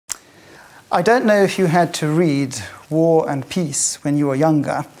I don't know if you had to read War and Peace when you were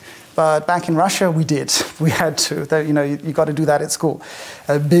younger, but back in Russia we did. We had to. You know, you got to do that at school.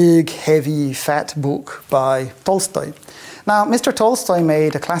 A big, heavy, fat book by Tolstoy. Now, Mr. Tolstoy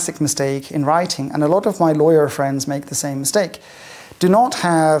made a classic mistake in writing, and a lot of my lawyer friends make the same mistake. Do not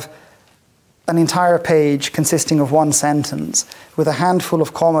have an entire page consisting of one sentence with a handful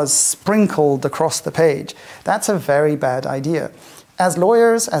of commas sprinkled across the page. That's a very bad idea. As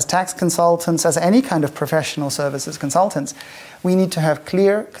lawyers, as tax consultants, as any kind of professional services consultants, we need to have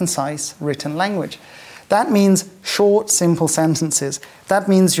clear, concise, written language. That means short, simple sentences. That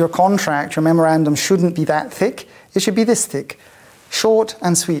means your contract, your memorandum shouldn't be that thick. It should be this thick. Short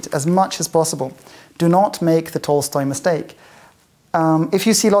and sweet, as much as possible. Do not make the Tolstoy mistake. If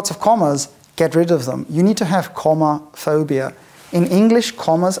you see lots of commas, get rid of them. You need to have comma phobia. In English,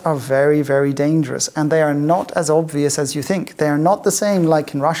 commas are very, very dangerous, and they are not as obvious as you think. They are not the same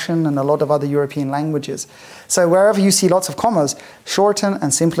like in Russian and a lot of other European languages. So wherever you see lots of commas, shorten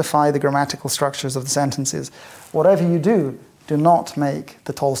and simplify the grammatical structures of the sentences. Whatever you do, do not make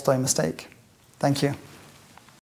the Tolstoy mistake. Thank you.